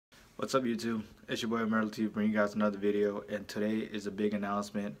What's up YouTube? It's your boy Merle bringing you guys another video, and today is a big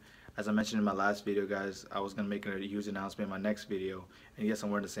announcement. As I mentioned in my last video guys, I was going to make a huge announcement in my next video, and yes, I'm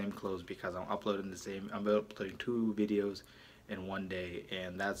wearing the same clothes because I'm uploading two videos in one day,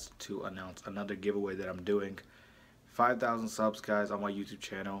 and that's to announce another giveaway that I'm doing. 5,000 subs guys on my YouTube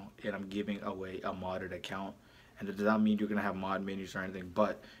channel, and I'm giving away a modded account. And it does not mean you're going to have mod menus or anything,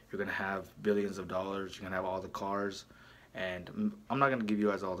 but you're going to have billions of dollars, you're going to have all the cars. And I'm not going to give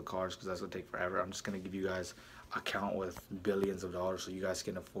you guys all the cars because that's going to take forever. I'm just going to give you guys an account with billions of dollars so you guys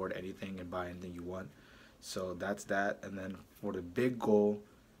can afford anything and buy anything you want. So that's that. And then for the big goal,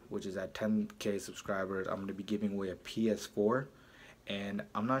 which is at 10K subscribers, I'm going to be giving away a PS4. And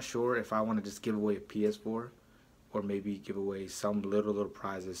I'm not sure if I want to just give away a PS4 or maybe give away some little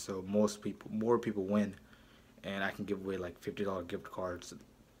prizes so more people win, and I can give away like $50 gift cards,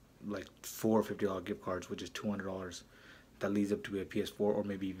 like four $50 gift cards, which is $200. That leads up to a PS4, or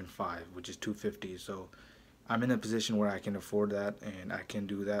maybe even 5, which is $250. So I'm in a position where I can afford that, and I can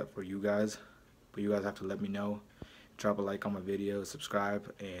do that for you guys. But you guys have to let me know. Drop a like on my video,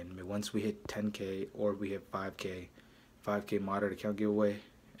 subscribe, and once we hit 10K or we hit 5K modded account giveaway,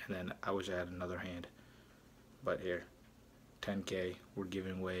 and then I wish I had another hand. But here, 10K, we're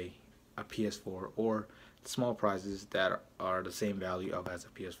giving away a PS4 or small prizes that are the same value of as a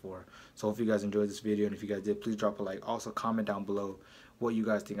PS4. So hope you guys enjoyed this video, and if you guys did, please drop a like. Also comment down below what you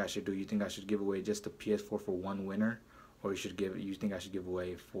guys think I should do. You think I should give away just a PS4 for one winner, or you think I should give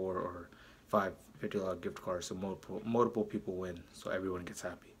away 4 or 5 $50 gift cards so multiple people win, so everyone gets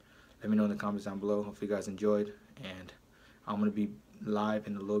happy. Let me know in the comments down below. Hope you guys enjoyed, and I'm gonna be live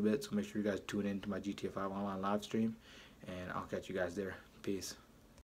in a little bit, so make sure you guys tune in to my GTA 5 online live stream, and I'll catch you guys there. Peace.